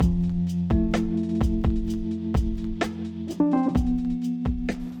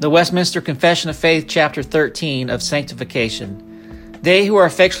The Westminster Confession of Faith, Chapter 13 of Sanctification. They who are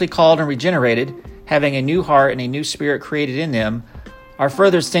effectually called and regenerated, having a new heart and a new spirit created in them, are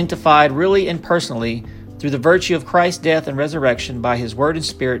further sanctified really and personally through the virtue of Christ's death and resurrection by his word and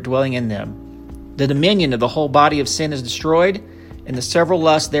spirit dwelling in them. The dominion of the whole body of sin is destroyed, and the several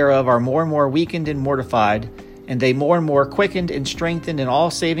lusts thereof are more and more weakened and mortified, and they more and more quickened and strengthened in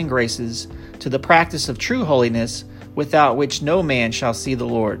all saving graces to the practice of true holiness, without which no man shall see the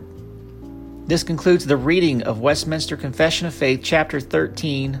Lord. This concludes the reading of Westminster Confession of Faith, Chapter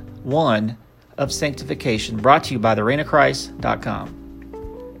 13, 1 of Sanctification, brought to you by thereignofchrist.com.